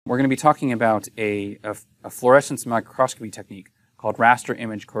We're going to be talking about a fluorescence microscopy technique called raster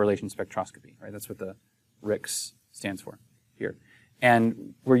image correlation spectroscopy. Right? That's what the RICS stands for here.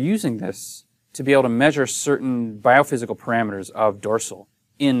 And we're using this to be able to measure certain biophysical parameters of dorsal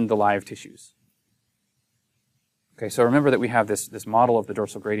in the live tissues. Okay, so remember that we have this model of the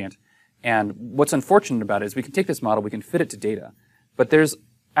dorsal gradient. And what's unfortunate about it is we can take this model, we can fit it to data, but there's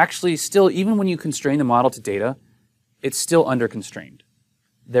actually still, even when you constrain the model to data, it's still under-constrained.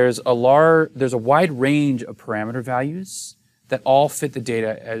 There's a wide range of parameter values that all fit the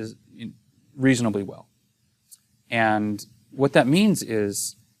data as reasonably well. And what that means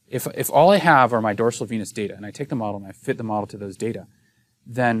is if all I have are my dorsal venous data and I take the model and I fit the model to those data,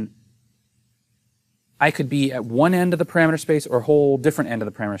 then I could be at one end of the parameter space or a whole different end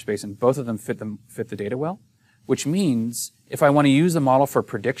of the parameter space, and both of them fit the data well, which means if I want to use the model for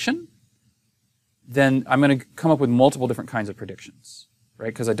prediction, then I'm going to come up with multiple different kinds of predictions, right?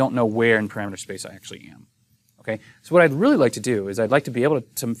 Because I don't know where in parameter space I actually am. Okay? So what I'd really like to do is I'd like to be able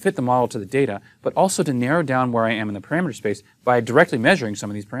to fit the model to the data, but also to narrow down where I am in the parameter space by directly measuring some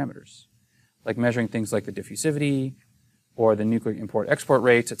of these parameters, like measuring things like the diffusivity or the nuclear import-export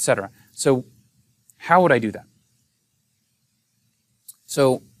rates, etc. So how would I do that?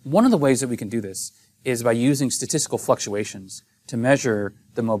 So one of the ways that we can do this is by using statistical fluctuations to measure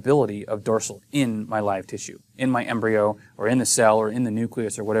the mobility of dorsal in my live tissue, in my embryo, or in the cell, or in the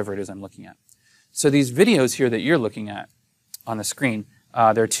nucleus, or whatever it is I'm looking at. So these videos here that you're looking at on the screen,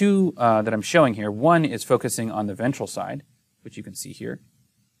 there are two that I'm showing here. One is focusing on the ventral side, which you can see here.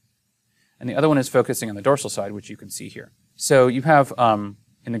 And the other one is focusing on the dorsal side, which you can see here. So you have,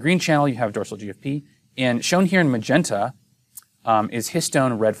 in the green channel, you have dorsal GFP. And shown here in magenta is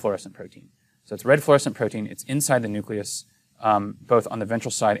histone red fluorescent protein. So it's red fluorescent protein. It's inside the nucleus, both on the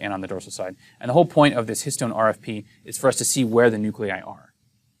ventral side and on the dorsal side. And the whole point of this histone RFP is for us to see where the nuclei are.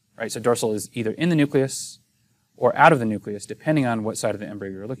 Right? So dorsal is either in the nucleus or out of the nucleus, depending on what side of the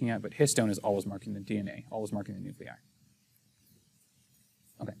embryo you're looking at. But histone is always marking the DNA, always marking the nuclei.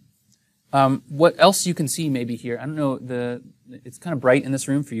 Okay. What else you can see maybe here, I don't know, it's kind of bright in this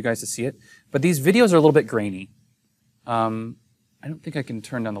room for you guys to see it, but these videos are a little bit grainy. I don't think I can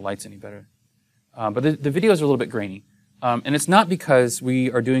turn down the lights any better. But the videos are a little bit grainy. And it's not because we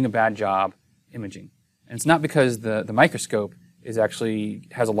are doing a bad job imaging. And it's not because the microscope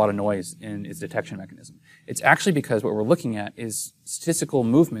has a lot of noise in its detection mechanism. It's actually because what we're looking at is statistical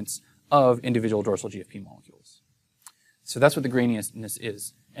movements of individual dorsal GFP molecules. So that's what the graininess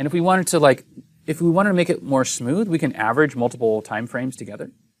is. And if we wanted to make it more smooth, we can average multiple time frames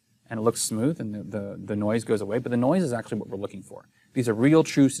together, and it looks smooth, and the noise goes away. But the noise is actually what we're looking for. These are real,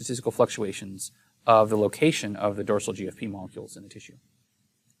 true statistical fluctuations of the location of the dorsal GFP molecules in the tissue.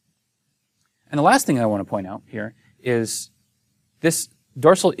 And the last thing I want to point out here is this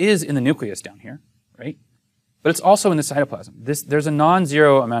dorsal is in the nucleus down here, right? But it's also in the cytoplasm. There's a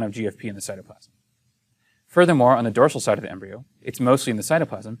non-zero amount of GFP in the cytoplasm. Furthermore, on the dorsal side of the embryo, it's mostly in the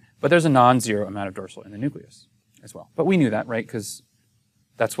cytoplasm, but there's a non-zero amount of dorsal in the nucleus as well. But we knew that, right? Because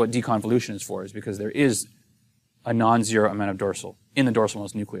that's what deconvolution is for, is because there is a non-zero amount of dorsal in the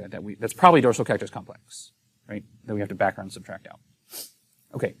dorsalmost nuclei that's probably dorsal cactus complex, right? That we have to background subtract out.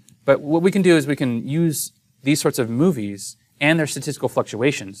 Okay, but what we can do is we can use these sorts of movies and their statistical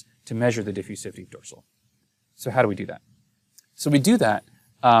fluctuations to measure the diffusivity of dorsal. So how do we do that? So we do that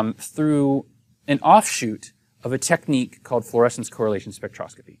through an offshoot of a technique called fluorescence correlation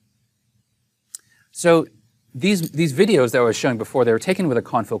spectroscopy. So these videos that I was showing before, they were taken with a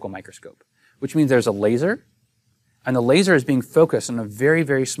confocal microscope, which means there's a laser, and the laser is being focused on a very,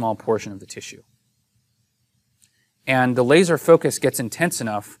 very small portion of the tissue. And the laser focus gets intense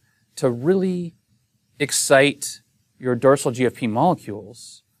enough to really excite your dorsal GFP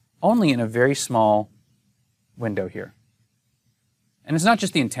molecules only in a very small window here. And it's not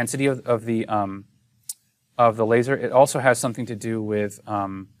just the intensity of the laser. It also has something to do with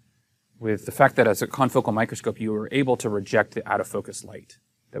the fact that as a confocal microscope, you were able to reject the out-of-focus light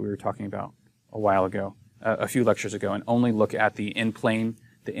that we were talking about a while ago, a few lectures ago, and only look at the in-plane,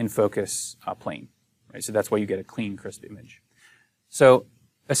 the in-focus plane. Right? So that's why you get a clean, crisp image. So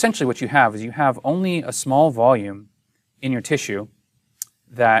essentially what you have is you have only a small volume in your tissue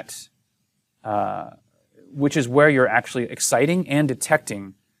that which is where you're actually exciting and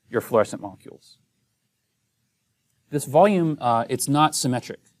detecting your fluorescent molecules. This volume, it's not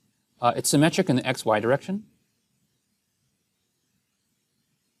symmetric. It's symmetric in the XY direction,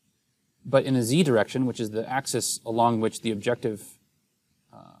 but in the Z direction, which is the axis along which the objective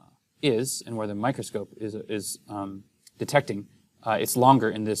is and where the microscope is detecting, it's longer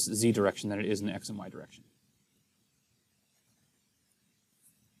in this Z direction than it is in the X and Y direction.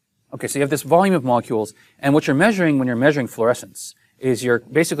 Okay, so you have this volume of molecules, and what you're measuring when you're measuring fluorescence is you're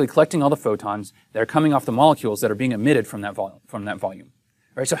basically collecting all the photons that are coming off the molecules that are being emitted from that volume.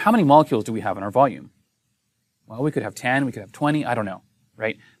 Right? So how many molecules do we have in our volume? Well, we could have 10, we could have 20, I don't know,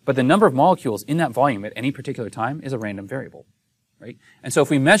 right? But the number of molecules in that volume at any particular time is a random variable, right? And so if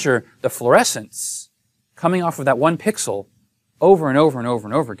we measure the fluorescence coming off of that one pixel over and over and over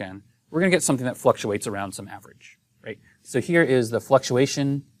and over again, we're going to get something that fluctuates around some average, right? So here is the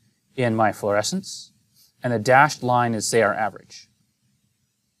fluctuation in my fluorescence, and the dashed line is, say, our average.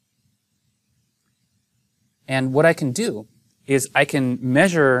 And what I can do is I can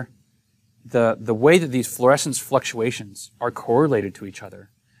measure the way that these fluorescence fluctuations are correlated to each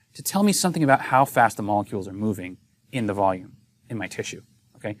other to tell me something about how fast the molecules are moving in the volume, in my tissue.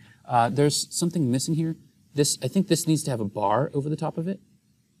 Okay, there's something missing here. I think this needs to have a bar over the top of it.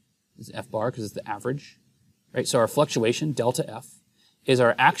 It's F bar because it's the average, right? So our fluctuation, delta F, is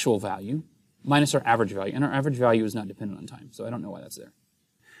our actual value minus our average value, and our average value is not dependent on time, so I don't know why that's there.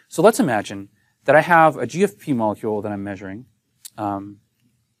 So let's imagine that I have a GFP molecule that I'm measuring,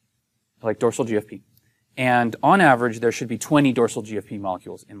 like dorsal GFP. And on average, there should be 20 dorsal GFP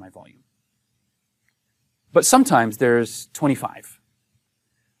molecules in my volume. But sometimes there's 25.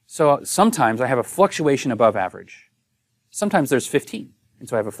 So sometimes I have a fluctuation above average. Sometimes there's 15, and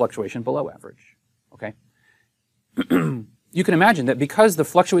so I have a fluctuation below average. Okay? You can imagine that because the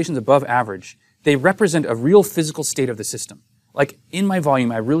fluctuations above average, they represent a real physical state of the system. Like in my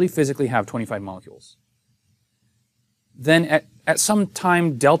volume, I really physically have 25 molecules. Then at some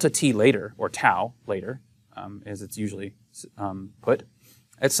time delta t later, or tau later, as it's usually put,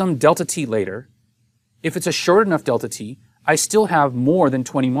 at some delta t later, if it's a short enough delta t, I still have more than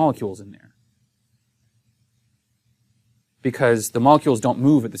 20 molecules in there. Because the molecules don't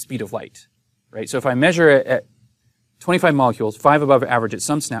move at the speed of light, right? So if I measure it at 25 molecules, 5 above average at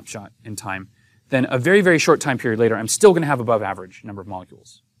some snapshot in time, then a very, very short time period later, I'm still going to have above average number of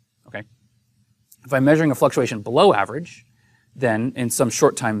molecules, okay? If I'm measuring a fluctuation below average, then in some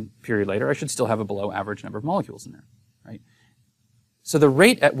short time period later, I should still have a below average number of molecules in there, right? So the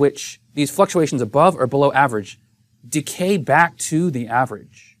rate at which these fluctuations above or below average decay back to the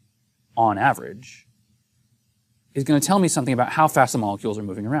average, on average, is going to tell me something about how fast the molecules are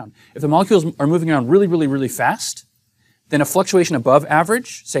moving around. If the molecules are moving around really, really, really fast, then a fluctuation above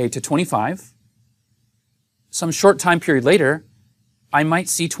average, say to 25, some short time period later, I might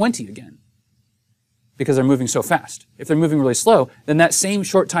see 20 again because they're moving so fast. If they're moving really slow, then that same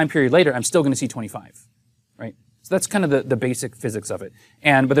short time period later, I'm still going to see 25, right? So that's kind of the basic physics of it.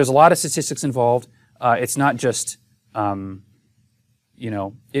 But there's a lot of statistics involved. It's not just, it's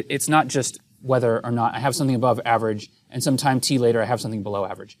not just whether or not I have something above average and some time t later I have something below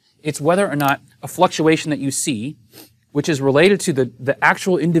average. It's whether or not a fluctuation that you see, which is related to the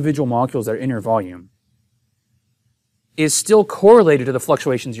actual individual molecules that are in your volume, is still correlated to the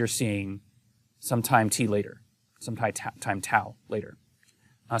fluctuations you're seeing some time t later, some time tau later.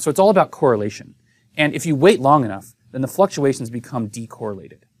 So it's all about correlation. And if you wait long enough, then the fluctuations become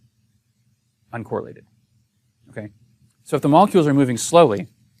decorrelated, uncorrelated. Okay? So if the molecules are moving slowly,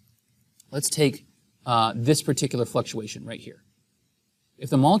 let's take this particular fluctuation right here. If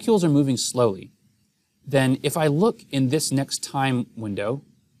the molecules are moving slowly, then if I look in this next time window,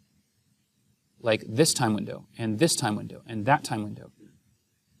 like this time window, and this time window, and that time window,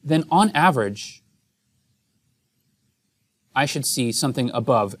 then on average, I should see something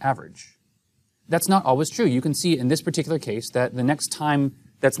above average. That's not always true. You can see in this particular case that the next time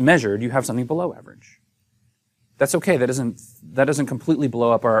that's measured, you have something below average. That's okay. That doesn't completely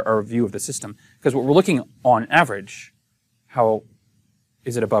blow up our view of the system, because what we're looking on average, how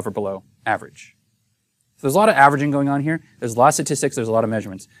is it above or below average? So there's a lot of averaging going on here. There's a lot of statistics. There's a lot of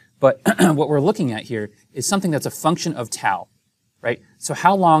measurements. But what we're looking at here is something that's a function of tau, right? So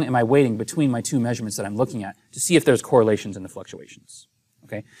how long am I waiting between my two measurements that I'm looking at to see if there's correlations in the fluctuations,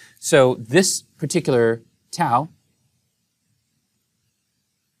 okay? So this particular tau,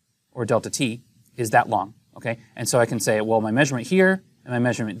 or delta t, is that long, okay? And so I can say, well, my measurement here and my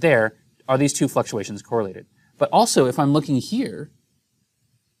measurement there, are these two fluctuations correlated? But also, if I'm looking here,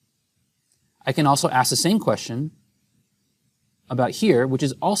 I can also ask the same question about here, which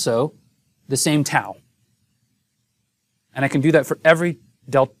is also the same tau. And I can do that for every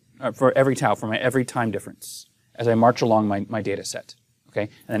tau, for my every time difference as I march along my data set. Okay?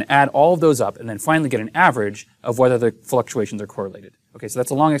 And then add all of those up and then finally get an average of whether the fluctuations are correlated. Okay, so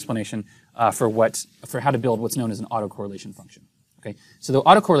that's a long explanation for how to build what's known as an autocorrelation function. Okay? So the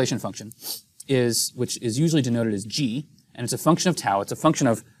autocorrelation function which is usually denoted as G, and it's a function of tau. It's a function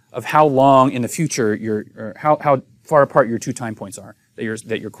of how long in the future or how far apart your two time points are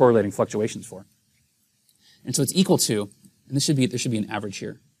that you're correlating fluctuations for. And so it's equal to, and there should be an average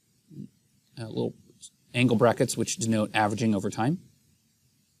here, little angle brackets which denote averaging over time,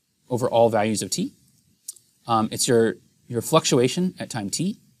 over all values of t. It's your fluctuation at time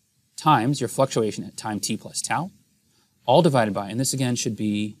t times your fluctuation at time t plus tau, all divided by, and this again should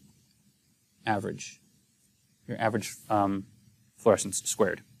be average, your average fluorescence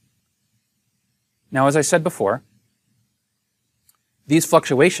squared. Now, as I said before, these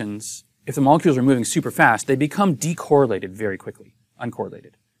fluctuations, if the molecules are moving super fast, they become decorrelated very quickly,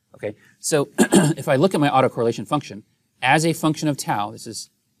 uncorrelated. Okay, so if I look at my autocorrelation function as a function of tau, this is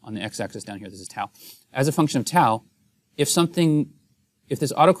on the x-axis down here, this is tau. As a function of tau, if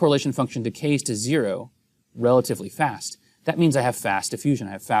this autocorrelation function decays to 0 relatively fast, that means I have fast diffusion,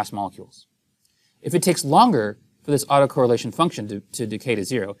 I have fast molecules. If it takes longer for this autocorrelation function to decay to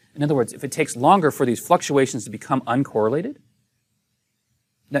 0, in other words, if it takes longer for these fluctuations to become uncorrelated,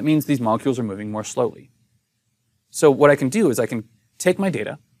 that means these molecules are moving more slowly. So what I can do is I can take my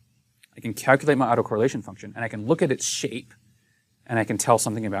data, I can calculate my autocorrelation function, and I can look at its shape, and I can tell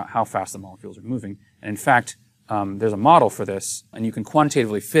something about how fast the molecules are moving. And in fact, there's a model for this, and you can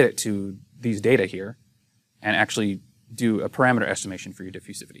quantitatively fit it to these data here and actually do a parameter estimation for your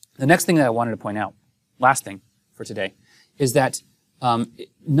diffusivity. The next thing that I wanted to point out, last thing for today, is that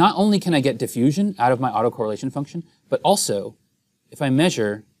not only can I get diffusion out of my autocorrelation function, but also if I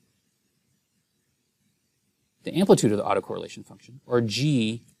measure the amplitude of the autocorrelation function, or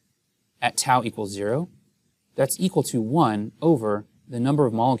g at tau equals 0, that's equal to 1 over the number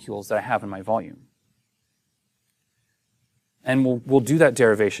of molecules that I have in my volume. And we'll do that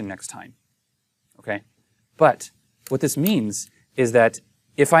derivation next time, okay? But what this means is that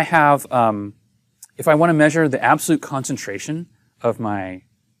if I have, if I want to measure the absolute concentration of my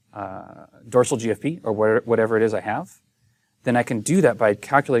dorsal GFP, or whatever it is I have, then I can do that by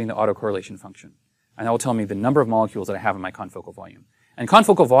calculating the autocorrelation function. And that will tell me the number of molecules that I have in my confocal volume. And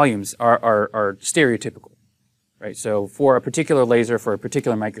confocal volumes are stereotypical, right? So for a particular laser, for a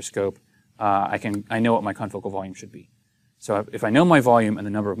particular microscope, I know what my confocal volume should be. So if I know my volume and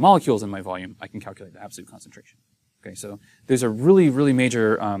the number of molecules in my volume, I can calculate the absolute concentration. Okay, so there's a really, really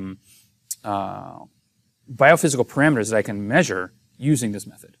major biophysical parameters that I can measure using this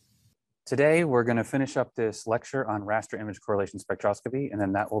method. Today, we're going to finish up this lecture on raster image correlation spectroscopy, and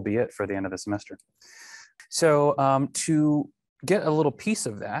then that will be it for the end of the semester. So to get a little piece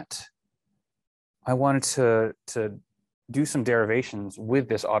of that, I wanted to do some derivations with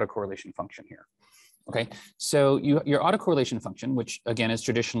this autocorrelation function here. Okay, so your autocorrelation function, which again is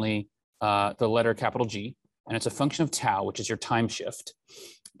traditionally the letter capital G, and it's a function of tau, which is your time shift,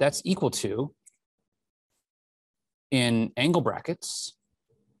 that's equal to, in angle brackets,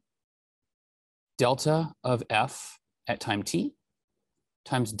 delta of f at time t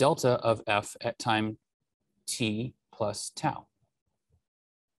times delta of f at time t plus tau,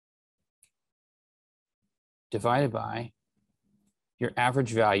 divided by your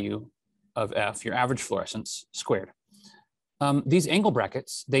average value of f, your average fluorescence, squared. These angle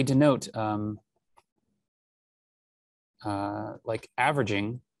brackets, they denote like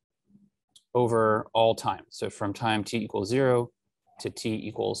averaging over all time. So from time t equals 0 to t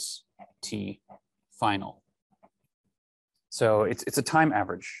equals t final. So it's a time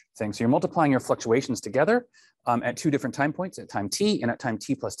average thing. So you're multiplying your fluctuations together at two different time points, at time t and at time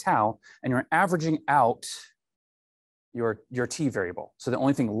t plus tau, and you're averaging out your t variable. So the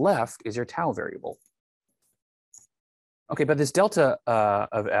only thing left is your tau variable. Okay, but this delta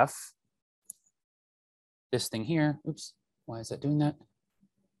of f, this thing here, oops, why is that doing that?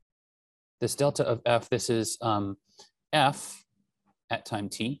 This delta of f, this is f at time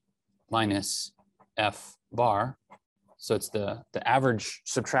t minus f bar. So it's the average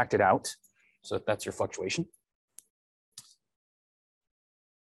subtracted out. So that's your fluctuation.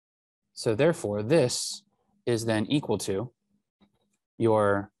 So therefore, this is then equal to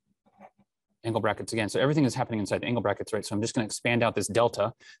your angle brackets again. So everything is happening inside the angle brackets, right? So I'm just going to expand out this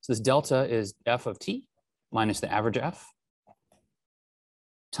delta. So this delta is f of t minus the average f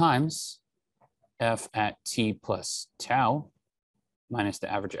times f at t plus tau minus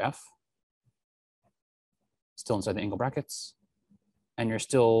the average f, still inside the angle brackets, and you're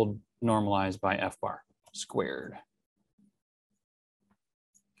still normalized by f bar squared.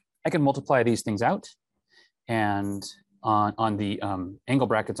 I can multiply these things out and on the angle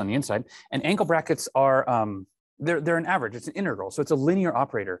brackets on the inside, and angle brackets are they're an average, it's an integral, so it's a linear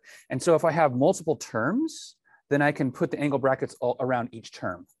operator. And so if I have multiple terms, then I can put the angle brackets all around each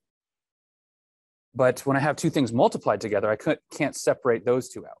term. But when I have two things multiplied together, I can't separate those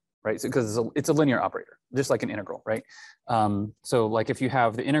two out. right? Because it's a linear operator, just like an integral, right? So like if you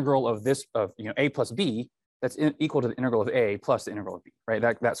have the integral of this, of a plus b, that's equal to the integral of a plus the integral of b, right?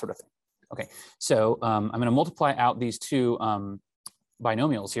 That sort of thing. Okay, so I'm going to multiply out these two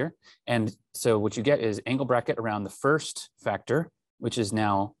binomials here. And so what you get is angle bracket around the first factor, which is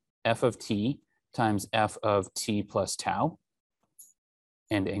now f of t times f of t plus tau,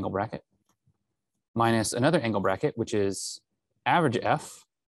 and angle bracket, minus another angle bracket, which is average f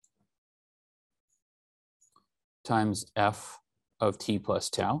times f of t plus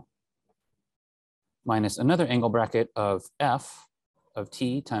tau, minus another angle bracket of f of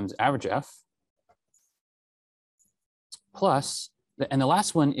t times average f, plus, and the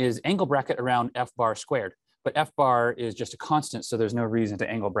last one is angle bracket around f bar squared. But f bar is just a constant, so there's no reason to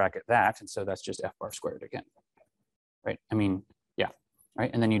angle bracket that. And so that's just f bar squared again, right? I mean, yeah,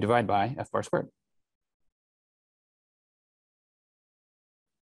 right? And then you divide by f bar squared.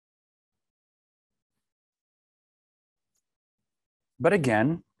 But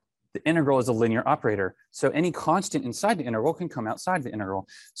again, the integral is a linear operator. So any constant inside the integral can come outside the integral.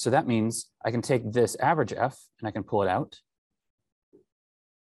 So that means I can take this average f and I can pull it out.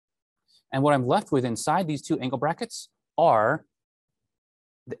 And what I'm left with inside these two angle brackets are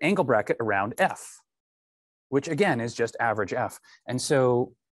the angle bracket around f, which again is just average f. And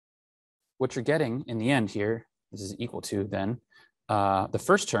so what you're getting in the end here, this is equal to then the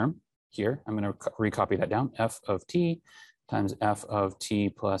first term here, I'm going to recopy that down, f of t times f of t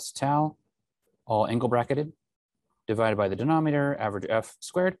plus tau, all angle bracketed, divided by the denominator, average f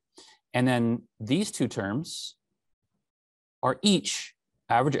squared. And then these two terms are each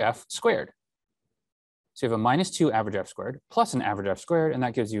average f squared. So you have a minus 2 average f squared plus an average f squared, and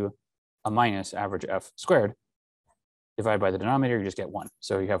that gives you a minus average f squared. Divided by the denominator, you just get 1.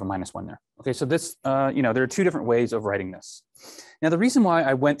 So you have a minus 1 there. Okay, so this, there are two different ways of writing this. Now, the reason why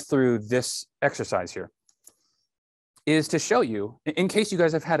I went through this exercise here is to show you, in case you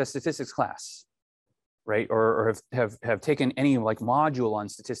guys have had a statistics class, right, or have taken any like module on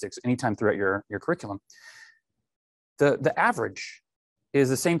statistics anytime throughout your curriculum, the average is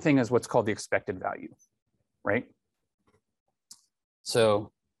the same thing as what's called the expected value, right?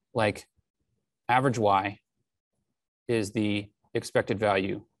 So like average y is the expected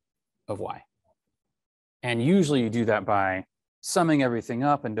value of y. And usually you do that by summing everything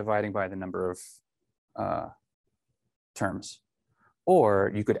up and dividing by the number of terms. Or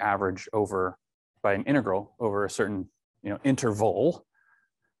you could average over by an integral over a certain interval.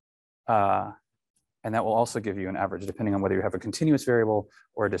 And that will also give you an average depending on whether you have a continuous variable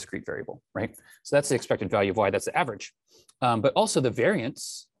or a discrete variable, right? So that's the expected value of y, that's the average. But also the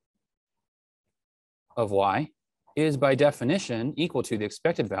variance of y is by definition equal to the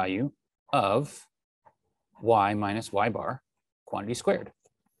expected value of y minus y bar quantity squared.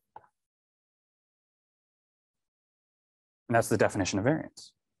 And that's the definition of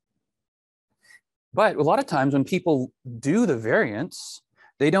variance. But a lot of times when people do the variance,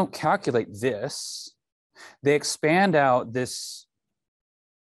 they don't calculate this. They expand out this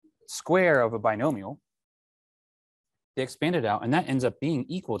square of a binomial. They expand it out, and that ends up being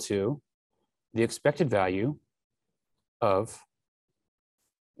equal to the expected value of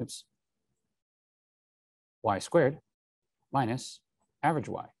y squared minus average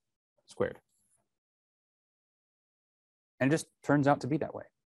y squared. And it just turns out to be that way.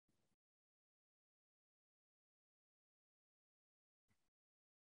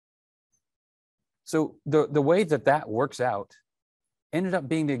 So the way that works out ended up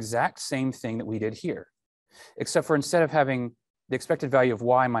being the exact same thing that we did here, except for instead of having the expected value of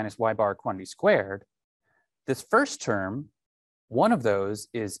y minus y bar quantity squared, this first term, one of those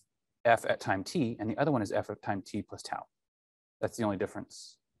is f at time t, and the other one is f at time t plus tau. That's the only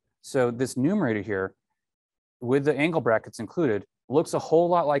difference. So this numerator here, with the angle brackets included, looks a whole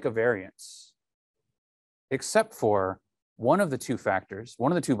lot like a variance, except for one of the two factors,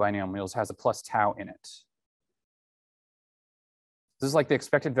 one of the two binomials has a plus tau in it. This is like the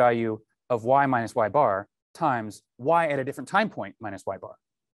expected value of y minus y bar times y at a different time point minus y bar.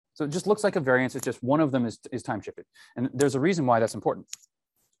 So it just looks like a variance. It's just one of them is time shifted. And there's a reason why that's important.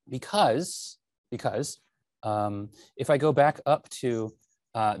 Because if I go back up to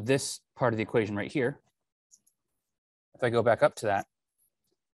this part of the equation right here, if I go back up to that,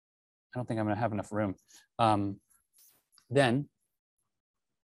 I don't think I'm going to have enough room. Then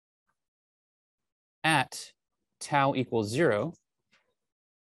at tau equals 0,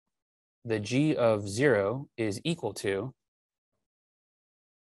 the g of 0 is equal to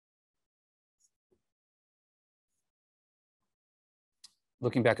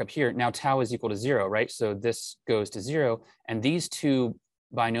looking back up here, now tau is equal to 0, right? So this goes to 0, and these two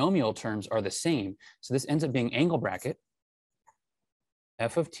binomial terms are the same. So this ends up being angle bracket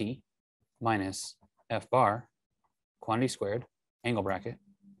f of t minus f bar quantity squared angle bracket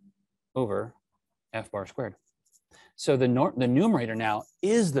over f bar squared. So the numerator now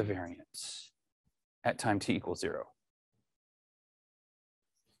is the variance at time t equals 0.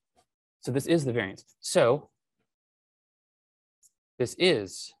 So this is the variance. So this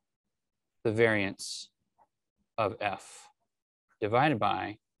is the variance of f divided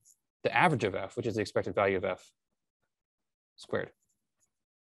by the average of f, which is the expected value of f squared.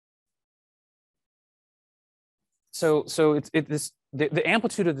 So the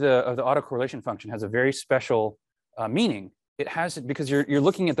amplitude of the autocorrelation function has a very special meaning. It has it because you're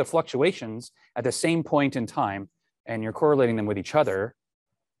looking at the fluctuations at the same point in time, and you're correlating them with each other.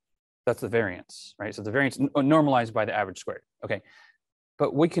 That's the variance, right? So the variance normalized by the average squared. Okay,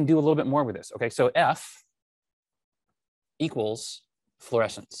 but we can do a little bit more with this. Okay, so f equals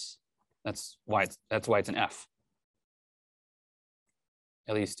fluorescence. That's why it's an f.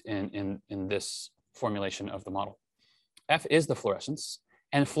 At least in this formulation of the model, f is the fluorescence,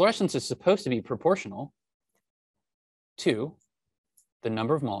 and fluorescence is supposed to be proportional to the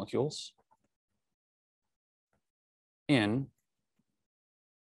number of molecules in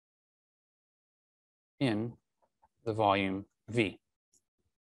the volume V,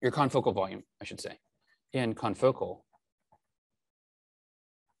 your confocal volume, I should say, in confocal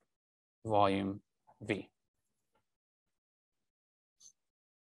volume V.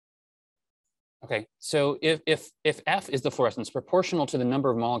 Okay, so if F is the fluorescence proportional to the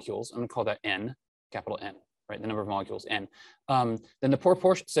number of molecules, I'm going to call that N, capital N, right? The number of molecules N. Then the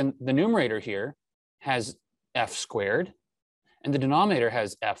proportion, so the numerator here has F squared, and the denominator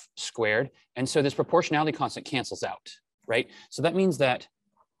has F squared, and so this proportionality constant cancels out, right? So that means that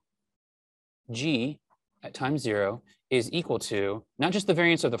G at time 0 is equal to not just the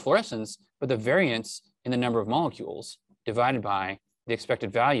variance of the fluorescence, but the variance in the number of molecules divided by the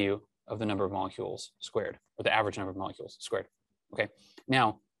expected value of the number of molecules squared, or the average number of molecules squared. Okay,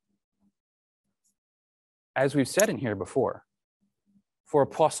 now, as we've said in here before, for a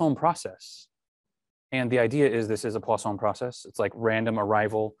Poisson process, and the idea is this is a Poisson process, it's like random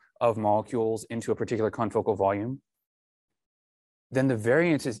arrival of molecules into a particular confocal volume, then the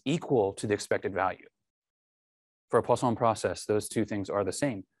variance is equal to the expected value. For a Poisson process, those two things are the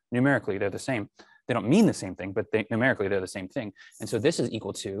same. Numerically, they're the same. They don't mean the same thing, but numerically, they're the same thing. And so this is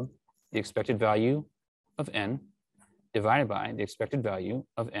equal to the expected value of n divided by the expected value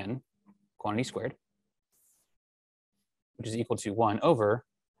of n quantity squared, which is equal to 1 over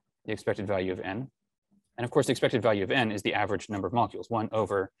the expected value of n. And of course, the expected value of n is the average number of molecules, 1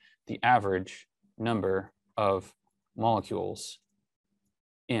 over the average number of molecules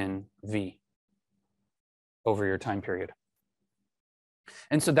in V over your time period.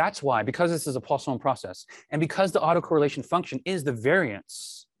 And so that's why, because this is a Poisson process, and because the autocorrelation function is the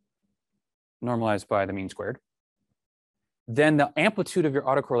variance normalized by the mean squared, then the amplitude of your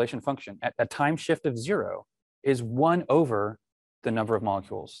autocorrelation function at a time shift of 0 is 1 over the number of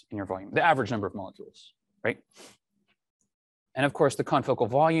molecules in your volume, the average number of molecules, right? And of course, the confocal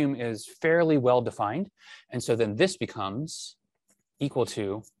volume is fairly well defined. And so then this becomes equal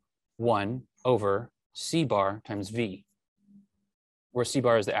to 1 over C bar times V, where C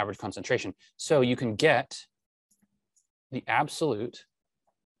bar is the average concentration. So you can get the absolute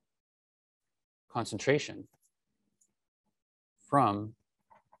concentration from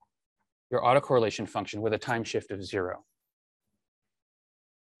your autocorrelation function with a time shift of 0.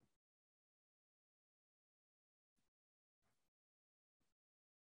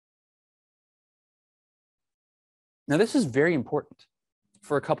 Now, this is very important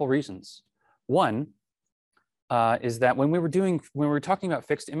for a couple reasons. One is that when we were talking about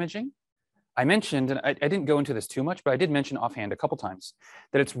fixed imaging, I mentioned, and I didn't go into this too much, but I did mention offhand a couple times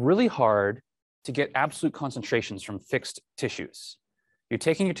that it's really hard to get absolute concentrations from fixed tissues. You're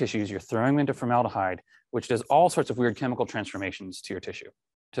taking your tissues, you're throwing them into formaldehyde, which does all sorts of weird chemical transformations to your tissue,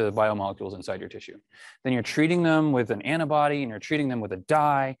 to the biomolecules inside your tissue. Then you're treating them with an antibody, and you're treating them with a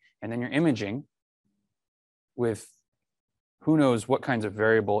dye, and then you're imaging with who knows what kinds of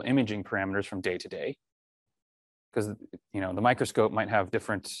variable imaging parameters from day to day, because the microscope might have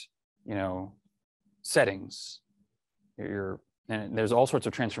different settings. And there's all sorts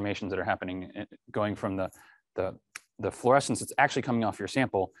of transformations that are happening, going from the fluorescence that's actually coming off your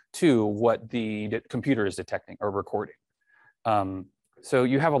sample to what the computer is detecting or recording. So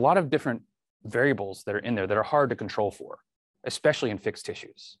you have a lot of different variables that are in there that are hard to control for, especially in fixed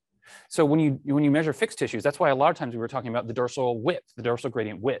tissues. So when you measure fixed tissues, that's why a lot of times we were talking about the dorsal width, the dorsal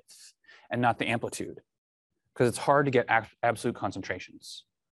gradient width, and not the amplitude, because it's hard to get absolute concentrations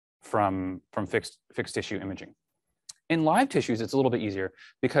from fixed tissue imaging. In live tissues, it's a little bit easier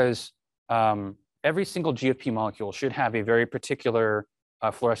because every single GFP molecule should have a very particular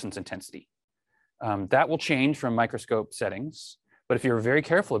fluorescence intensity. That will change from microscope settings, but if you're very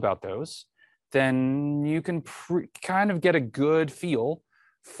careful about those, then you can kind of get a good feel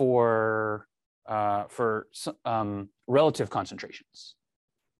for relative concentrations.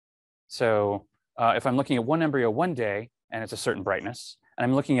 So if I'm looking at one embryo one day and it's a certain brightness, and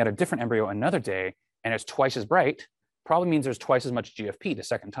I'm looking at a different embryo another day and it's twice as bright, probably means there's twice as much GFP the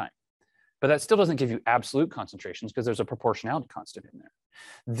second time. But that still doesn't give you absolute concentrations because there's a proportionality constant in there.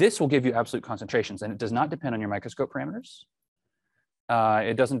 This will give you absolute concentrations, and it does not depend on your microscope parameters.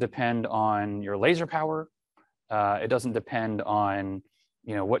 It doesn't depend on your laser power. It doesn't depend on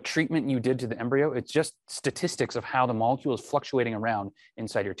what treatment you did to the embryo. It's just statistics of how the molecule is fluctuating around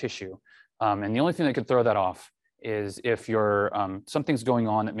inside your tissue. And the only thing that could throw that off is if something's going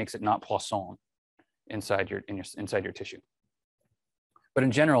on that makes it not Poisson inside your tissue. But in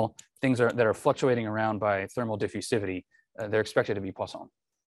general, things that are fluctuating around by thermal diffusivity, they're expected to be Poisson.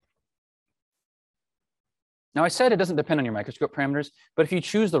 Now, I said it doesn't depend on your microscope parameters, but if you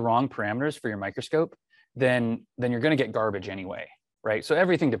choose the wrong parameters for your microscope, then you're going to get garbage anyway, right? So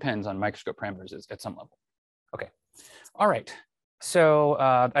everything depends on microscope parameters at some level. Okay, all right. So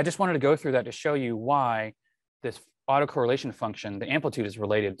I just wanted to go through that to show you why this autocorrelation function, the amplitude, is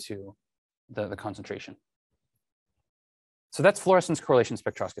related to the concentration. So that's fluorescence correlation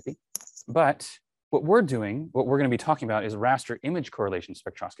spectroscopy. But what we're going to be talking about is raster image correlation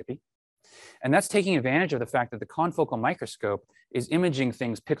spectroscopy. And that's taking advantage of the fact that the confocal microscope is imaging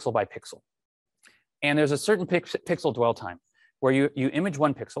things pixel by pixel. And there's a certain pixel dwell time where you image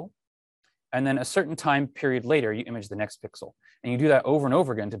one pixel, and then a certain time period later, you image the next pixel. And you do that over and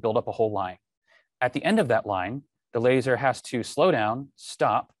over again to build up a whole line. At the end of that line, the laser has to slow down,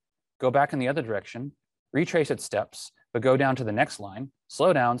 stop, go back in the other direction, retrace its steps, but go down to the next line,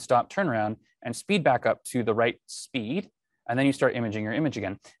 slow down, stop, turn around, and speed back up to the right speed. And then you start imaging your image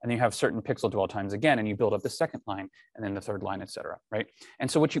again. And then you have certain pixel dwell times again, and you build up the second line, and then the third line, et cetera, right? And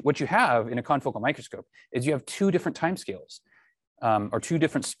so what you have in a confocal microscope is you have two different time scales, or two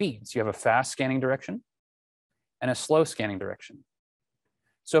different speeds. You have a fast scanning direction and a slow scanning direction.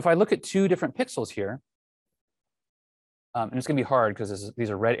 So if I look at two different pixels here, and it's going to be hard because these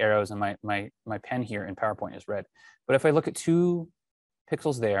are red arrows, and my pen here in PowerPoint is red. But if I look at 2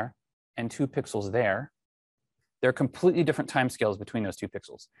 pixels there and 2 pixels there, there are completely different time scales between those 2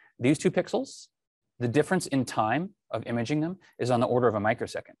 pixels. These 2 pixels, the difference in time of imaging them is on the order of a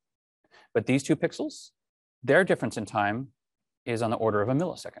microsecond. But these 2 pixels, their difference in time is on the order of a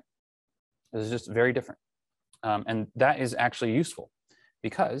millisecond. This is just very different. And that is actually useful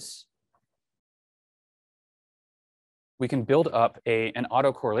because we can build up an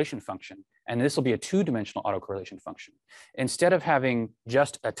autocorrelation function, and this will be a 2-dimensional autocorrelation function. Instead of having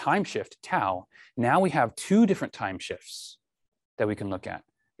just a time shift, tau, now we have 2 different time shifts that we can look at.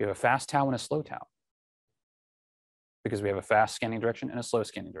 We have a fast tau and a slow tau, because we have a fast scanning direction and a slow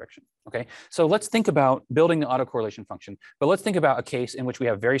scanning direction, okay? So let's think about building the autocorrelation function, but let's think about a case in which we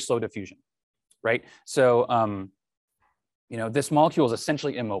have very slow diffusion, right? So, this molecule is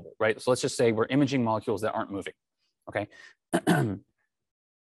essentially immobile, right? So let's just say we're imaging molecules that aren't moving. Okay,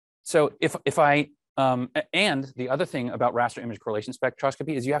 so if I, and the other thing about raster image correlation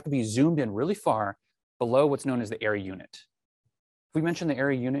spectroscopy is you have to be zoomed in really far below what's known as the area unit. Have we mentioned the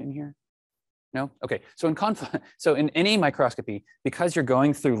area unit in here? No? Okay, so in any microscopy, because you're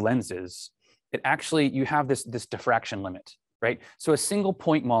going through lenses, you have this diffraction limit, right? So a single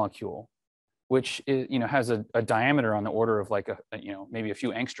point molecule, which is, has a diameter on the order of like maybe a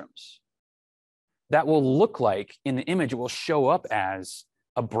few angstroms, that will look like, in the image, it will show up as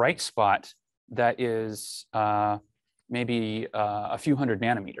a bright spot that is maybe a few hundred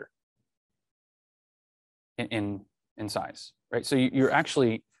nanometer in size, right? So you're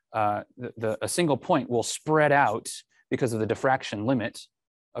actually, a single point will spread out because of the diffraction limit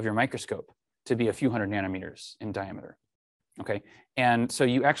of your microscope to be a few hundred nanometers in diameter, okay? And so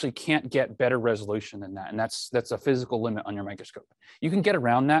you actually can't get better resolution than that, and that's a physical limit on your microscope. You can get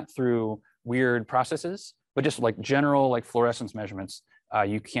around that through weird processes, but just like general fluorescence measurements,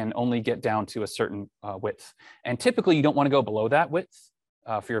 you can only get down to a certain width. And typically you don't want to go below that width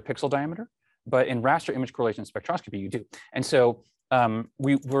for your pixel diameter, but in raster image correlation spectroscopy, you do. And so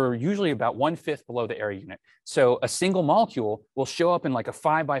we're usually about 1/5 below the area unit. So a single molecule will show up in like a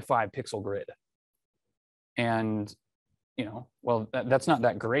 5x5 pixel grid. And well, that's not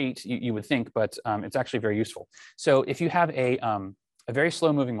that great, you would think, but it's actually very useful. So if you have a very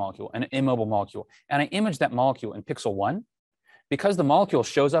slow moving molecule, an immobile molecule, and I image that molecule in pixel 1, because the molecule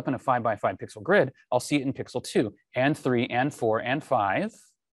shows up in a 5 by 5 pixel grid, I'll see it in pixel 2 and 3 and 4 and 5.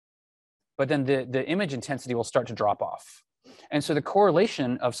 But then the image intensity will start to drop off. And so the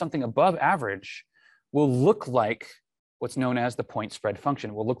correlation of something above average will look like what's known as the point spread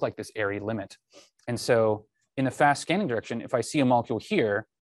function, will look like this airy limit. And so in the fast scanning direction, if I see a molecule here,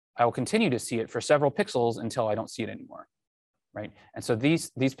 I will continue to see it for several pixels until I don't see it anymore, right? And so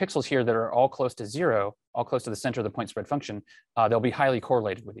these pixels here that are all close to 0, all close to the center of the point spread function, they'll be highly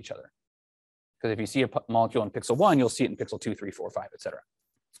correlated with each other. Because if you see a molecule in pixel 1, you'll see it in pixel 2, 3, 4, 5, et cetera.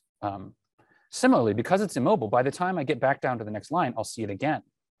 Similarly, because it's immobile, by the time I get back down to the next line, I'll see it again.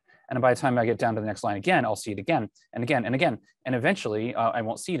 And by the time I get down to the next line again, I'll see it again and again and again. And eventually, I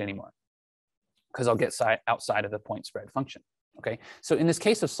won't see it anymore because I'll get outside of the point spread function. Okay, so in this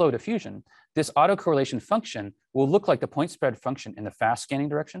case of slow diffusion, this autocorrelation function will look like the point spread function in the fast scanning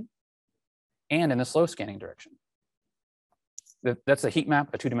direction and in the slow scanning direction. That's a heat map,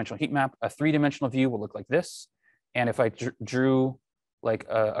 a 2-dimensional heat map. A 3-dimensional view will look like this. And if I drew like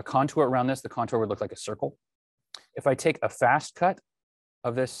a contour around this, the contour would look like a circle. If I take a fast cut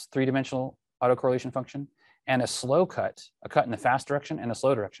of this 3-dimensional autocorrelation function and a slow cut, a cut in the fast direction and a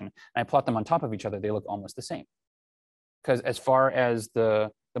slow direction, and I plot them on top of each other, they look almost the same. Because as far as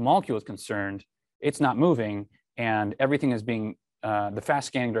the molecule is concerned, it's not moving and everything is being, the fast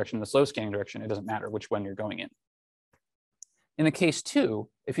scanning direction, the slow scanning direction, it doesn't matter which one you're going in. In the case 2,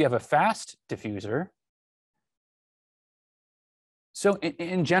 if you have a fast diffuser, so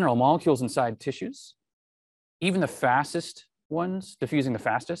in general, molecules inside tissues, even the fastest ones, diffusing the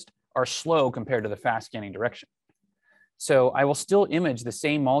fastest, are slow compared to the fast scanning direction. So I will still image the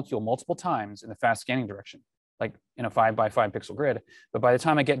same molecule multiple times in the fast scanning direction, like in a 5 by 5 pixel grid. But by the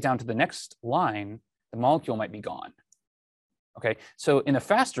time I get down to the next line, the molecule might be gone. Okay, so in the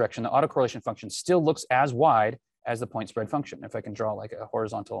fast direction, the autocorrelation function still looks as wide as the point spread function. If I can draw like a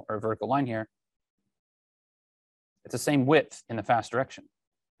horizontal or a vertical line here, it's the same width in the fast direction.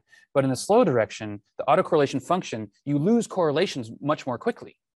 But in the slow direction, the autocorrelation function, you lose correlations much more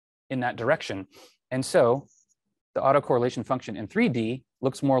quickly in that direction. And so the autocorrelation function in 3D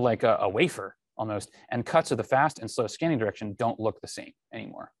looks more like a wafer almost, and cuts of the fast and slow scanning direction don't look the same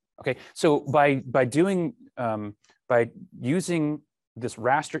anymore. Okay, so by using this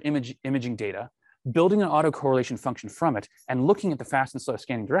raster imaging data, building an autocorrelation function from it, and looking at the fast and slow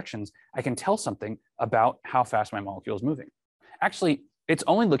scanning directions, I can tell something about how fast my molecule is moving. Actually, it's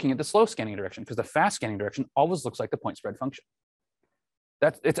only looking at the slow scanning direction because the fast scanning direction always looks like the point spread function.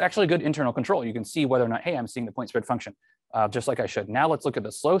 It's actually good internal control. You can see whether or not, hey, I'm seeing the point spread function just like I should. Now let's look at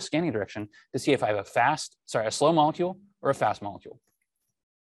the slow scanning direction to see if I have a slow molecule or a fast molecule.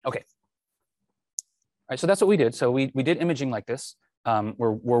 Okay. All right, so that's what we did. So we did imaging like this.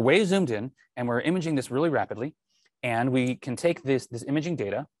 We're way zoomed in and we're imaging this really rapidly. And we can take this imaging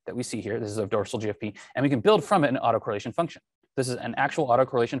data that we see here, this is of dorsal GFP, and we can build from it an autocorrelation function. This is an actual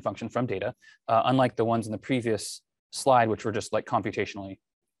autocorrelation function from data, unlike the ones in the previous slide, which were just like computationally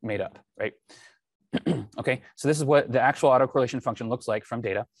made up, right? Okay, so this is what the actual autocorrelation function looks like from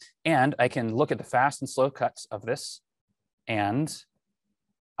data. And I can look at the fast and slow cuts of this. And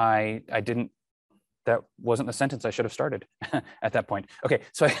that wasn't the sentence I should have started at that point. Okay,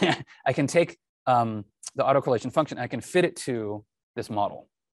 so I can take the autocorrelation function, I can fit it to this model.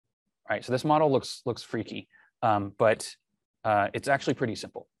 All right, so this model looks freaky, but it's actually pretty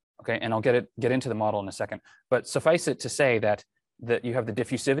simple. Okay, and I'll get into the model in a second. But suffice it to say that you have the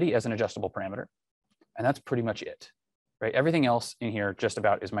diffusivity as an adjustable parameter, and that's pretty much it. Right, everything else in here just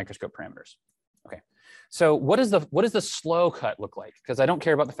about is microscope parameters. Okay, so what does the slow cut look like? Because I don't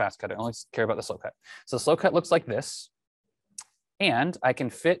care about the fast cut, I only care about the slow cut. So the slow cut looks like this, and I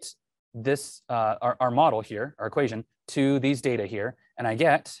can fit this our model here, our equation, to these data here, and I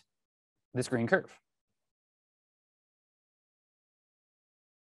get this green curve.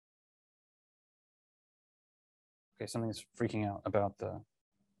 Okay, something's freaking out about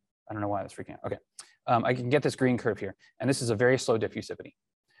I don't know why it's freaking out. Okay, I can get this green curve here, and this is a very slow diffusivity.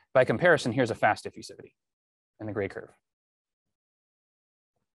 By comparison, here's a fast diffusivity in the gray curve.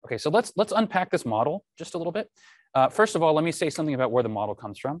 Okay, so let's unpack this model just a little bit. First of all, let me say something about where the model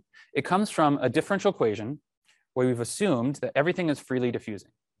comes from. It comes from a differential equation where we've assumed that everything is freely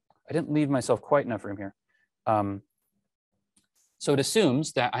diffusing. I didn't leave myself quite enough room here. So it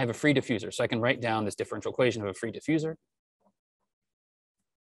assumes that I have a free diffuser. So I can write down this differential equation of a free diffuser.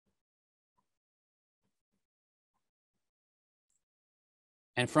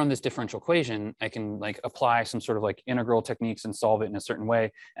 And from this differential equation, I can like apply some sort of like integral techniques and solve it in a certain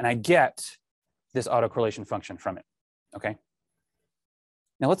way. And I get this autocorrelation function from it, okay?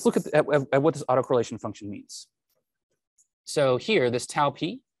 Now let's look at what this autocorrelation function means. So here, this tau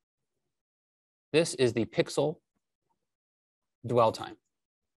p, this is the pixel dwell time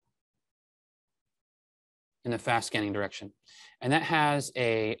in the fast scanning direction. And that has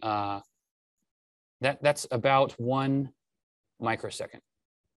a, that's about 1 microsecond.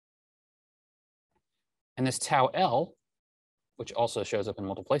 And this tau L, which also shows up in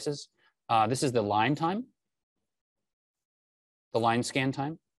multiple places, this is the line time, the line scan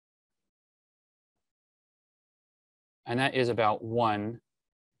time. And that is about 1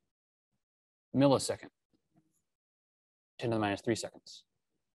 millisecond, 10 to the minus 3 seconds.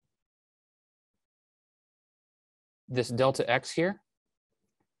 This delta x here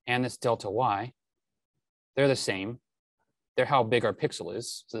and this delta y, they're the same. They're how big our pixel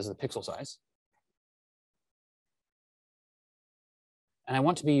is. So this is the pixel size. And I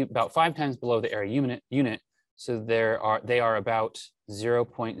want to be about 5 times below the area unit. So they are about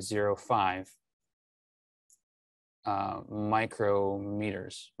 0.05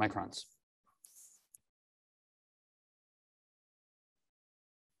 microns.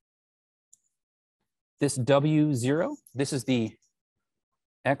 This W0, this is the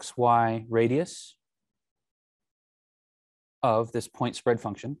XY radius of this point spread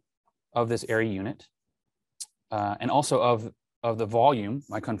function of this area unit, and also of the volume,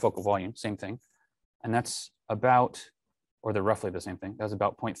 my confocal volume, same thing. And that's about, or they're roughly the same thing, that's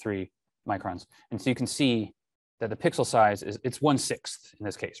about 0.3 microns. And so you can see that the pixel size is, it's 1/6 in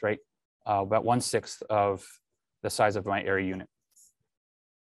this case, right? About 1/6 of the size of my area unit.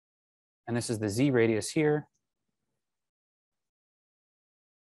 And this is the Z radius here.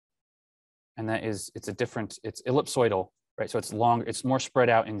 And that is, it's ellipsoidal, right? So it's longer, it's more spread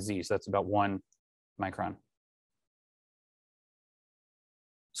out in Z, so that's about 1 micron.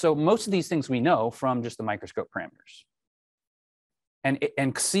 So most of these things we know from just the microscope parameters. And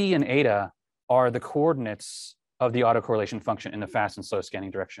C and eta are the coordinates of the autocorrelation function in the fast and slow scanning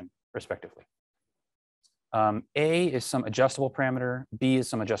direction, respectively. A is some adjustable parameter, B is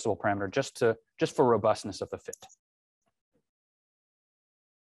some adjustable parameter, just for robustness of the fit.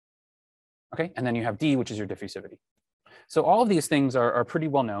 Okay, and then you have D, which is your diffusivity. So all of these things are pretty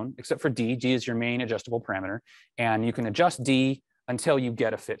well known, except for D. D is your main adjustable parameter, and you can adjust D until you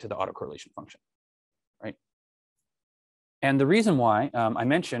get a fit to the autocorrelation function, right? And the reason why I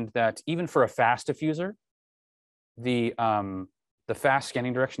mentioned that even for a fast diffuser, the fast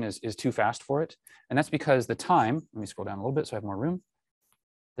scanning direction is too fast for it. And that's because the time, let me scroll down a little bit so I have more room.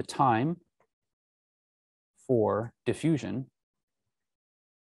 The time for diffusion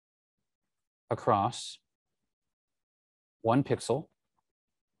across 1 pixel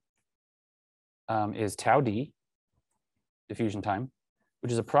is tau d, diffusion time,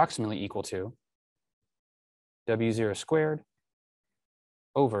 which is approximately equal to W0 squared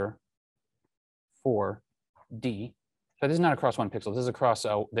over 4D. So this is not across 1 pixel, this is across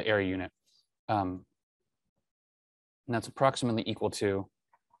the area unit. And that's approximately equal to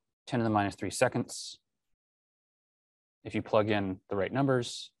 10 to the minus 3 seconds if you plug in the right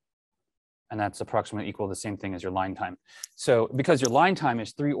numbers. And that's approximately equal to the same thing as your line time. So because your line time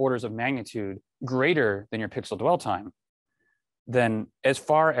is 3 orders of magnitude greater than your pixel dwell time, then as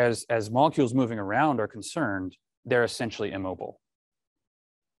far as molecules moving around are concerned, they're essentially immobile,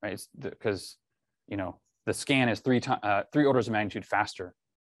 right? Because, you know, the scan is 3 orders of magnitude faster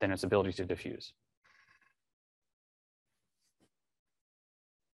than its ability to diffuse.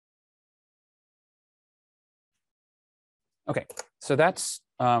 Okay, so that's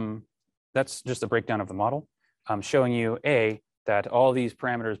just a breakdown of the model. I'm showing you A, that all these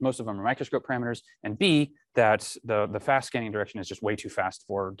parameters, most of them are microscope parameters, and B, that the fast scanning direction is just way too fast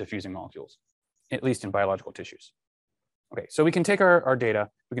for diffusing molecules, at least in biological tissues. Okay, so we can take our data,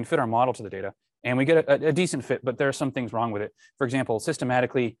 we can fit our model to the data, and we get a decent fit, but there are some things wrong with it. For example,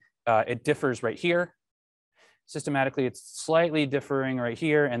 systematically, it differs right here. Systematically, it's slightly differing right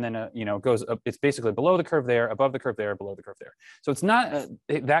here, and then you know, goes up. It's basically below the curve there, above the curve there, below the curve there. So it's not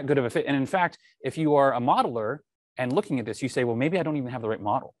that good of a fit. And in fact, if you are a modeler and looking at this, you say, well, maybe I don't even have the right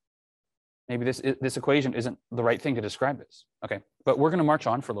model. Maybe this equation isn't the right thing to describe this. Okay, but we're going to march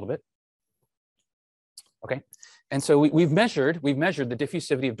on for a little bit. Okay, and so we've measured the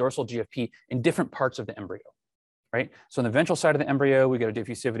diffusivity of dorsal GFP in different parts of the embryo. Right? So on the ventral side of the embryo, we get a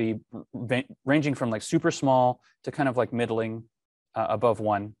diffusivity ranging from like super small to kind of like middling, above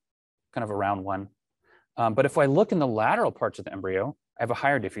 1, kind of around 1. But if I look in the lateral parts of the embryo, I have a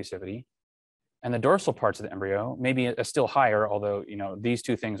higher diffusivity. And the dorsal parts of the embryo, maybe a still higher, although, you know, these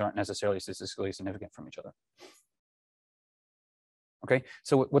two things aren't necessarily statistically significant from each other. Okay,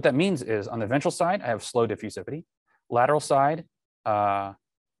 so what that means is on the ventral side, I have slow diffusivity. Lateral side,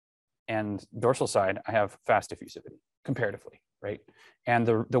 and dorsal side, I have fast diffusivity comparatively, right? And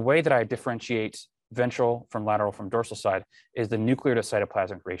the way that I differentiate ventral from lateral from dorsal side is the nuclear to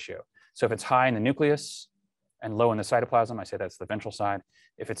cytoplasmic ratio. So if it's high in the nucleus and low in the cytoplasm, I say that's the ventral side.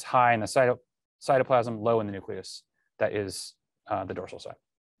 If it's high in the cytoplasm, low in the nucleus, that is the dorsal side.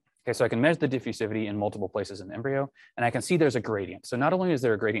 Okay, so I can measure the diffusivity in multiple places in the embryo, and I can see there's a gradient. So not only is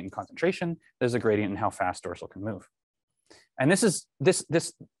there a gradient in concentration, there's a gradient in how fast dorsal can move. And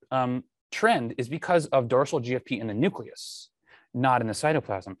this trend is because of dorsal GFP in the nucleus, not in the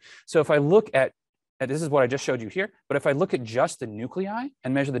cytoplasm. So if I look at this is what I just showed you here, but if I look at just the nuclei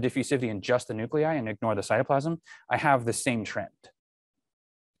and measure the diffusivity in just the nuclei and ignore the cytoplasm, I have the same trend.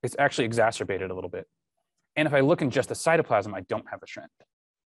 It's actually exacerbated a little bit. And if I look in just the cytoplasm, I don't have a trend.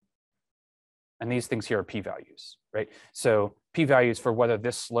 And these things here are p-values, right? So p-values for whether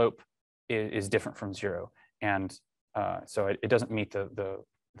this slope is different from 0. And so it doesn't meet the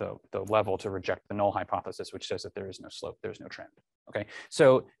level to reject the null hypothesis, which says that there is no slope, there's no trend, okay?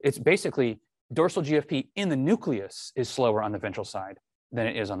 So it's basically dorsal GFP in the nucleus is slower on the ventral side than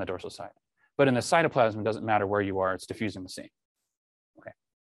it is on the dorsal side. But in the cytoplasm, it doesn't matter where you are, it's diffusing the same, okay?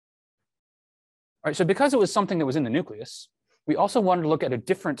 All right, so because it was something that was in the nucleus, we also wanted to look at a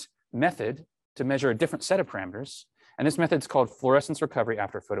different method to measure a different set of parameters. And this method is called fluorescence recovery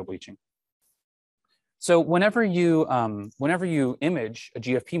after photobleaching. So whenever you image a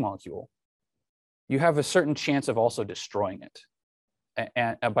GFP molecule, you have a certain chance of also destroying it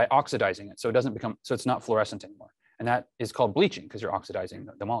and by oxidizing it. So it doesn't become, so it's not fluorescent anymore. And that is called bleaching because you're oxidizing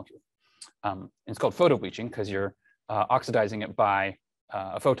the molecule. It's called photobleaching because you're oxidizing it by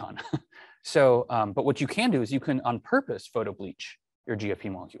a photon. So, but what you can do is you can on purpose photobleach your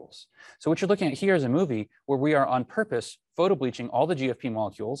GFP molecules. So what you're looking at here is a movie where we are on purpose photobleaching all the GFP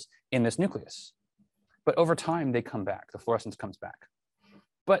molecules in this nucleus. But over time, they come back, the fluorescence comes back.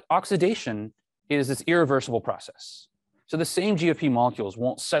 But oxidation is this irreversible process. So the same GFP molecules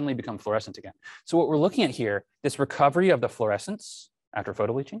won't suddenly become fluorescent again. So what we're looking at here, this recovery of the fluorescence after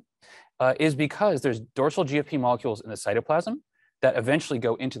photobleaching, is because there's dorsal GFP molecules in the cytoplasm that eventually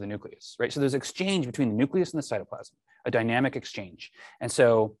go into the nucleus, right? So there's exchange between the nucleus and the cytoplasm, a dynamic exchange. And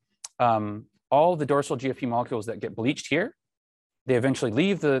so all the dorsal GFP molecules that get bleached here, they eventually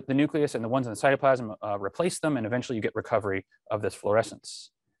leave the nucleus, and the ones in the cytoplasm replace them, and eventually you get recovery of this fluorescence,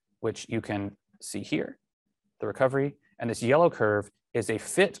 which you can see here, the recovery. And this yellow curve is a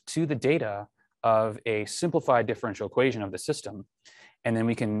fit to the data of a simplified differential equation of the system. And then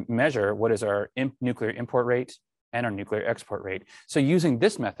we can measure what is our nuclear import rate and our nuclear export rate. So using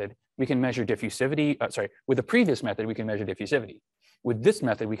this method, we can measure diffusivity, with the previous method, we can measure diffusivity. With this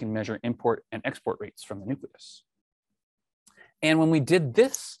method, we can measure import and export rates from the nucleus. And when we did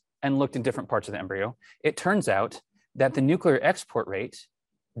this and looked in different parts of the embryo, it turns out that the nuclear export rate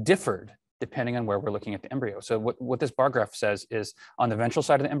differed depending on where we're looking at the embryo. So what this bar graph says is on the ventral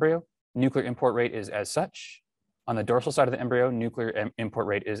side of the embryo, nuclear import rate is as such. On the dorsal side of the embryo, nuclear import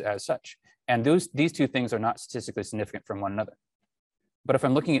rate is as such. And these two things are not statistically significant from one another. But if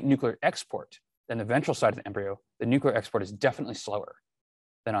I'm looking at nuclear export, then the ventral side of the embryo, the nuclear export is definitely slower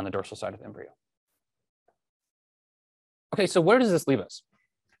than on the dorsal side of the embryo. Okay, so where does this leave us?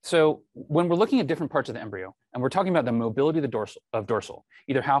 So when we're looking at different parts of the embryo, and we're talking about the mobility of dorsal,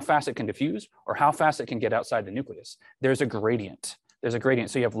 either how fast it can diffuse or how fast it can get outside the nucleus, there's a gradient. There's a gradient.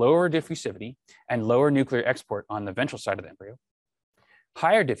 So you have lower diffusivity and lower nuclear export on the ventral side of the embryo,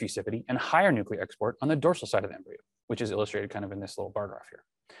 higher diffusivity and higher nuclear export on the dorsal side of the embryo, which is illustrated kind of in this little bar graph here.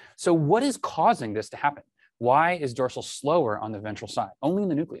 So what is causing this to happen? Why is dorsal slower on the ventral side? Only in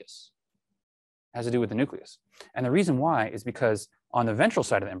the nucleus. It has to do with the nucleus. And the reason why is because on the ventral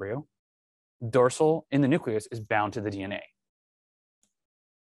side of the embryo, dorsal in the nucleus is bound to the DNA.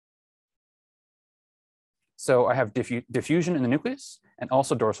 So I have diffusion in the nucleus, and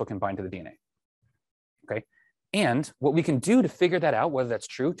also dorsal can bind to the DNA. Okay. And what we can do to figure that out, whether that's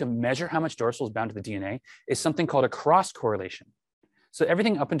true, to measure how much dorsal is bound to the DNA, is something called a cross correlation. So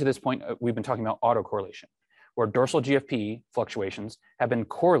everything up until this point, we've been talking about autocorrelation, where dorsal GFP fluctuations have been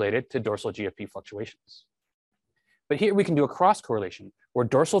correlated to dorsal GFP fluctuations. But here we can do a cross correlation, where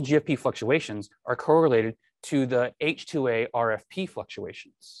dorsal GFP fluctuations are correlated to the H2A RFP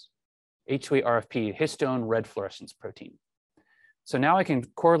fluctuations. H2A RFP, histone red fluorescence protein. So now I can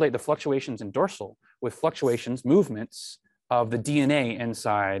correlate the fluctuations in dorsal with fluctuations, movements of the DNA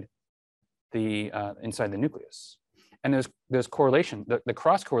inside the nucleus. And there's correlation, the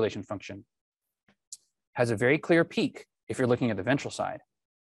cross correlation function has a very clear peak if you're looking at the ventral side.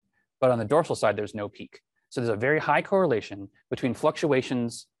 But on the dorsal side, there's no peak. So there's a very high correlation between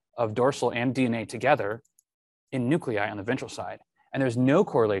fluctuations of dorsal and DNA together in nuclei on the ventral side. And there's no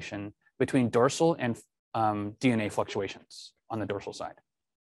correlation between dorsal and DNA fluctuations on the dorsal side,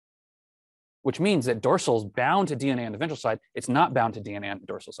 which means that dorsal is bound to DNA on the ventral side. It's not bound to DNA on the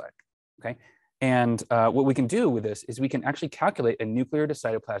dorsal side. Okay, and what we can do with this is we can actually calculate a nuclear to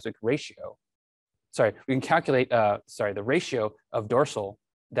cytoplasmic ratio. Sorry, we can calculate the ratio of dorsal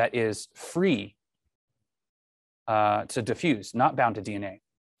that is free to diffuse, not bound to DNA,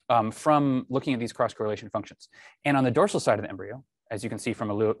 from looking at these cross-correlation functions. And on the dorsal side of the embryo, as you can see from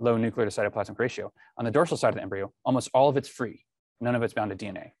a low nuclear to cytoplasmic ratio, on the dorsal side of the embryo, almost all of it's free. None of it's bound to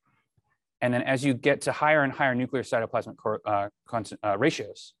DNA. And then as you get to higher and higher nuclear cytoplasmic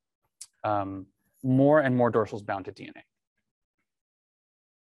ratios, more and more dorsal is bound to DNA.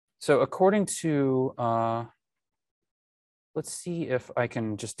 So according to, let's see if I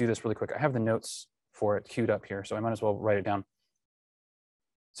can just do this really quick. I have the notes for it queued up here, so I might as well write it down.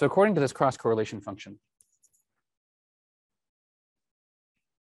 So according to this cross-correlation function,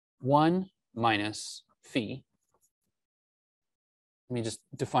 1 minus phi, let me just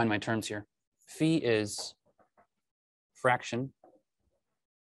define my terms here. Phi is fraction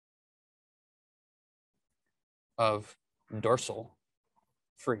of dorsal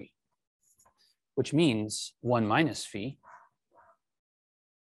free, which means 1 minus phi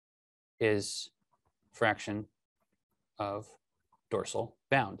is fraction of dorsal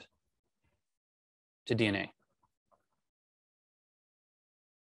bound to DNA.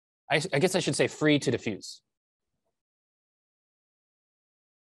 I guess I should say free to diffuse,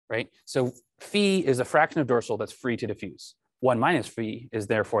 right? So phi is a fraction of dorsal that's free to diffuse. 1 minus phi is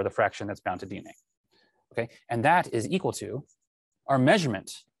therefore the fraction that's bound to DNA. Okay, and that is equal to, our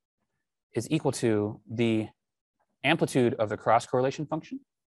measurement is equal to the amplitude of the cross-correlation function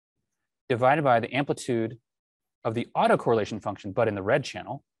divided by the amplitude of the autocorrelation function, but in the red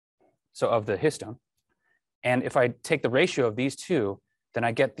channel, so of the histone. And if I take the ratio of these two, then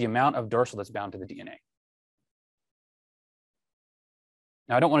I get the amount of dorsal that's bound to the DNA.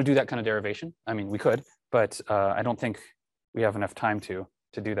 Now, I don't want to do that kind of derivation. I mean, we could, but I don't think we have enough time to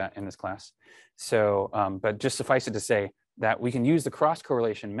do that in this class. So, but just suffice it to say that we can use the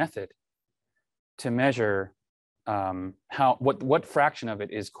cross-correlation method to measure what fraction of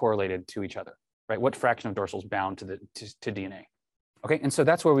it is correlated to each other, right? What fraction of dorsal is bound to DNA. Okay, and so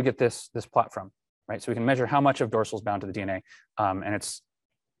that's where we get this plot from, right? So we can measure how much of dorsal is bound to the DNA, and it's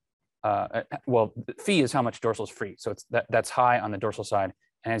well, phi is how much dorsal is free, so it's that's high on the dorsal side,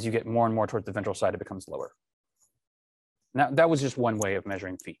 and as you get more and more towards the ventral side, it becomes lower. Now that was just one way of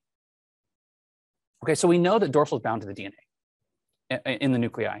measuring phi. Okay, so we know that dorsal is bound to the DNA in the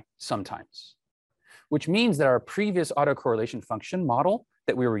nuclei sometimes, which means that our previous autocorrelation function model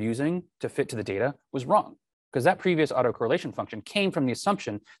that we were using to fit to the data was wrong, because that previous autocorrelation function came from the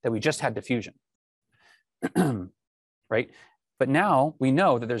assumption that we just had diffusion, right? But now we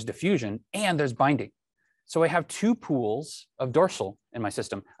know that there's diffusion and there's binding. So I have two pools of dorsal in my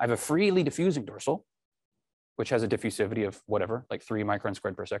system. I have a freely diffusing dorsal, which has a diffusivity of whatever, like 3 microns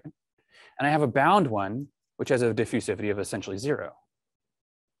squared per second. And I have a bound one, which has a diffusivity of essentially 0.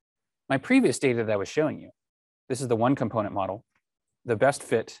 My previous data that I was showing you, this is the one component model, the best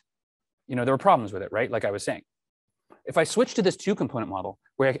fit, you know, there were problems with it, right? Like I was saying. If I switch to this 2 component model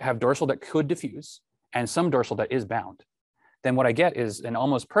where I have dorsal that could diffuse and some dorsal that is bound, then what I get is an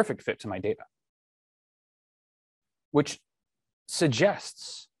almost perfect fit to my data, which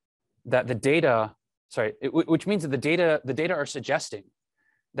suggests that the data, which means that the data are suggesting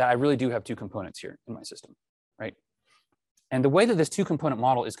that I really do have 2 components here in my system, right? And the way that this 2 component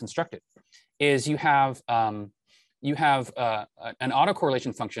model is constructed is you have an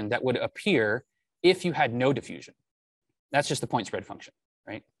autocorrelation function that would appear if you had no diffusion. That's just the point spread function,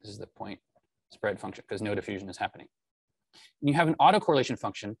 right? This is the point spread function because no diffusion is happening. And you have an autocorrelation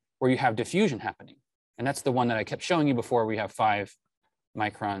function where you have diffusion happening. And that's the one that I kept showing you before. We have 5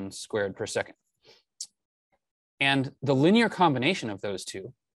 microns squared per second. And the linear combination of those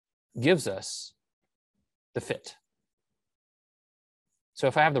two gives us the fit. So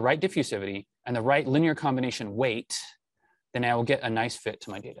if I have the right diffusivity and the right linear combination weight, then I will get a nice fit to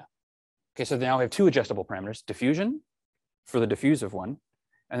my data. Okay, so now I have 2 adjustable parameters, diffusion for the diffusive one,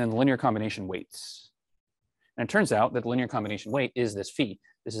 and then the linear combination weights. And it turns out that the linear combination weight is this phi.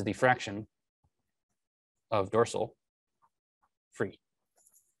 This is the fraction of dorsal free.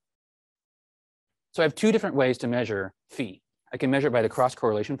 So I have 2 different ways to measure phi. I can measure it by the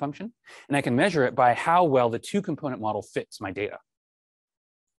cross-correlation function, and I can measure it by how well the 2 component model fits my data.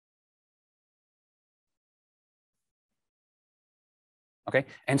 Okay,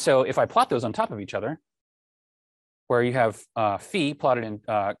 and so if I plot those on top of each other, where you have phi plotted in,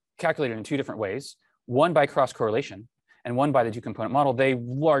 calculated in 2 different ways, one by cross-correlation and one by the 2 component model, they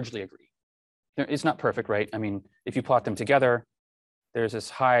largely agree. It's not perfect, right? I mean, if you plot them together, there's this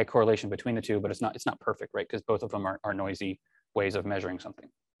high correlation between the two, but it's not perfect, right? Because both of them are noisy ways of measuring something.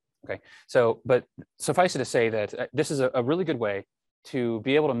 Okay, so, but suffice it to say that this is a really good way to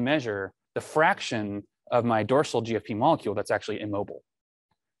be able to measure the fraction of my dorsal GFP molecule that's actually immobile.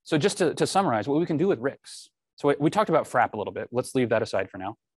 So just to summarize, what we can do with RICS. So we talked about FRAP a little bit. Let's leave that aside for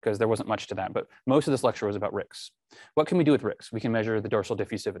now, because there wasn't much to that, but most of this lecture was about RICS. What can we do with RICS? We can measure the dorsal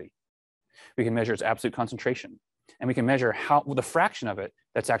diffusivity. We can measure its absolute concentration, and we can measure the fraction of it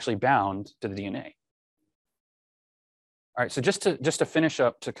that's actually bound to the DNA. All right, so just to finish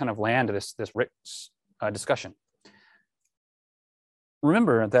up, to kind of land this RICS discussion.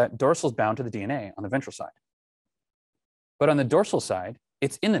 Remember that dorsal is bound to the DNA on the ventral side. But on the dorsal side,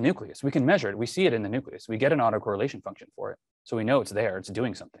 it's in the nucleus. We can measure it. We see it in the nucleus. We get an autocorrelation function for it. So we know it's there, it's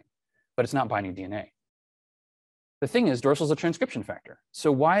doing something, but it's not binding DNA. The thing is, dorsal is a transcription factor.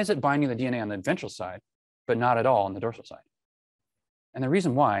 So why is it binding the DNA on the ventral side, but not at all on the dorsal side? And the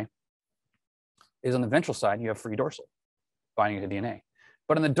reason why is on the ventral side, you have free dorsal binding to DNA.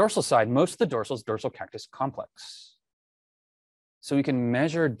 But on the dorsal side, most of the dorsal is dorsal cactus complex. So we can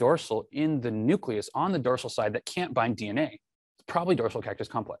measure dorsal in the nucleus on the dorsal side that can't bind DNA. It's probably dorsal cactus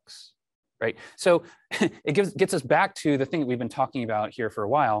complex, right? So it gets us back to the thing that we've been talking about here for a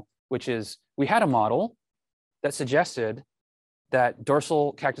while, which is we had a model that suggested that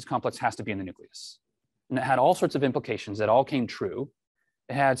dorsal cactus complex has to be in the nucleus. And it had all sorts of implications that all came true.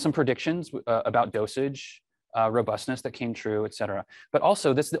 It had some predictions about dosage, robustness that came true, et cetera. But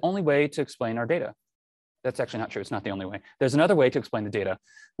also, this is the only way to explain our data. That's actually not true. It's not the only way. There's another way to explain the data,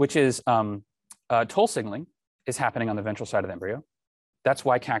 which is toll signaling is happening on the ventral side of the embryo. That's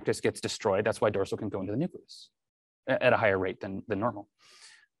why cactus gets destroyed. That's why dorsal can go into the nucleus at a higher rate than normal.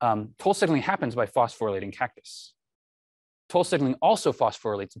 Toll signaling happens by phosphorylating cactus. Toll signaling also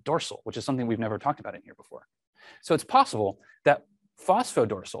phosphorylates dorsal, which is something we've never talked about in here before. So it's possible that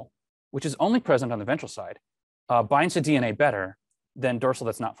phosphodorsal, which is only present on the ventral side, binds to DNA better than dorsal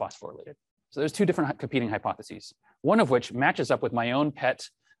that's not phosphorylated. So there's two different competing hypotheses, one of which matches up with my own pet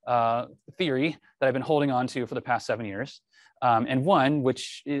theory that I've been holding on to for the past 7 years, and one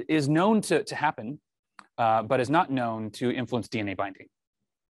which is known to happen, but is not known to influence DNA binding.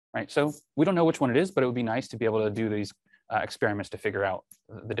 Right? So we don't know which one it is, but it would be nice to be able to do these experiments to figure out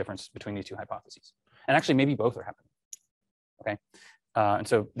the difference between these two hypotheses. And actually, maybe both are happening. Okay, and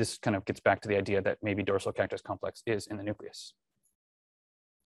so this kind of gets back to the idea that maybe dorsal cactus complex is in the nucleus.